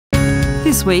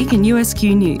This week in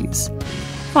USQ News.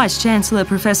 Vice-Chancellor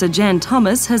Professor Jan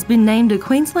Thomas has been named a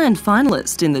Queensland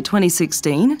finalist in the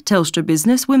 2016 Telstra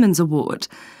Business Women's Award.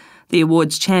 The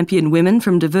awards champion women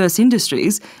from diverse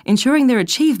industries, ensuring their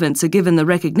achievements are given the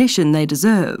recognition they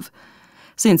deserve.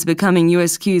 Since becoming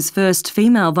USQ's first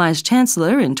female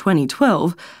Vice-Chancellor in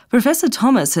 2012, Professor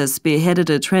Thomas has spearheaded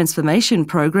a transformation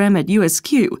program at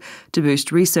USQ to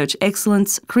boost research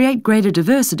excellence, create greater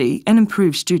diversity and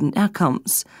improve student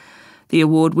outcomes. The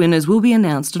award winners will be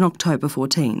announced on October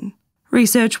 14.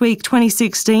 Research Week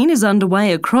 2016 is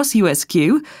underway across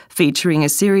USQ, featuring a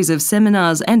series of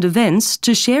seminars and events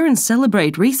to share and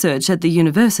celebrate research at the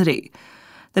university.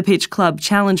 The Pitch Club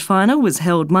Challenge Final was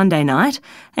held Monday night,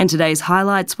 and today's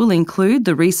highlights will include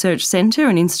the Research Centre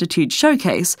and Institute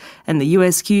Showcase and the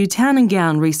USQ Town and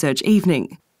Gown Research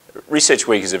Evening. Research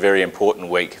Week is a very important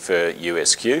week for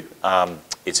USQ.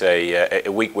 It's a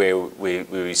week where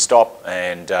we stop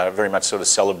and very much sort of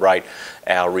celebrate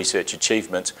our research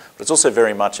achievements, but it's also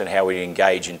very much in how we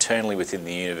engage internally within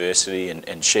the university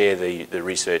and share the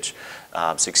research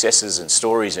successes and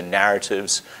stories and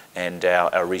narratives and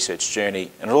our research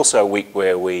journey. And also a week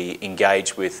where we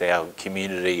engage with our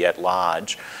community at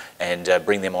large and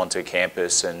bring them onto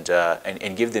campus and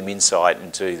give them insight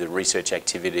into the research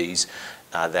activities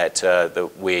that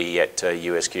we at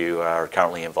USQ are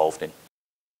currently involved in.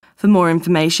 For more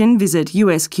information, visit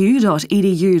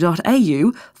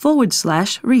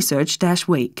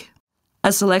usq.edu.au/research-week.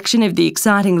 A selection of the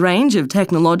exciting range of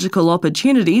technological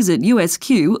opportunities at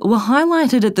USQ were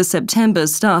highlighted at the September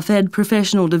Staff Ed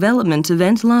Professional Development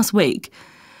event last week.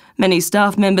 Many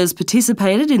staff members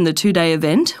participated in the two-day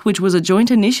event, which was a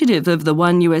joint initiative of the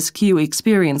One USQ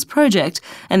Experience project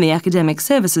and the Academic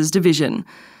Services Division.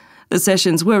 The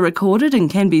sessions were recorded and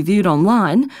can be viewed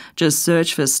online. Just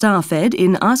search for Staff Ed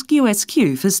in Ask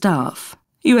USQ for Staff.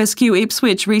 USQ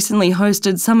Ipswich recently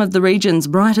hosted some of the region's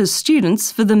brightest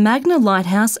students for the Magna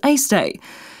Lighthouse Ace Day.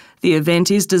 The event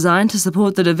is designed to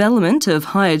support the development of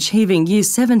high-achieving Year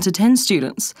 7 to 10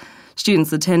 students.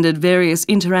 Students attended various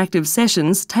interactive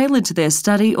sessions tailored to their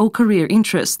study or career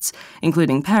interests,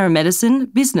 including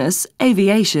paramedicine, business,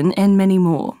 aviation and many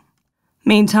more.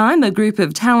 Meantime, a group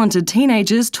of talented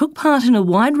teenagers took part in a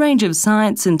wide range of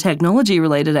science and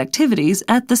technology-related activities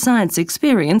at the Science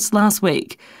Experience last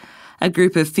week. A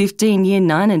group of 15 Year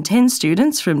 9 and 10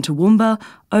 students from Toowoomba,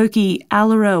 Oakey,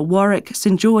 Allera, Warwick,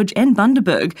 St George and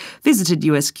Bundaberg visited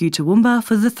USQ Toowoomba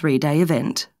for the three-day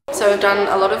event. So we've done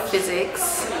a lot of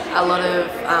physics,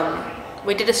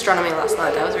 we did astronomy last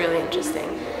night, that was really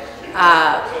interesting.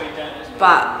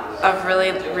 But I've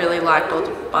really liked all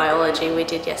the biology we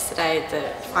did yesterday, the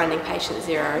Finding Patient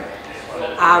Zero.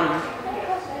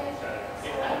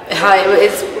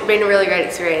 It's been a really great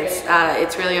experience.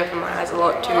 It's really opened my eyes a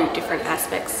lot to different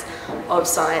aspects of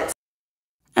science.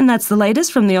 And that's the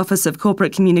latest from the Office of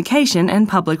Corporate Communication and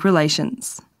Public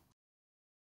Relations.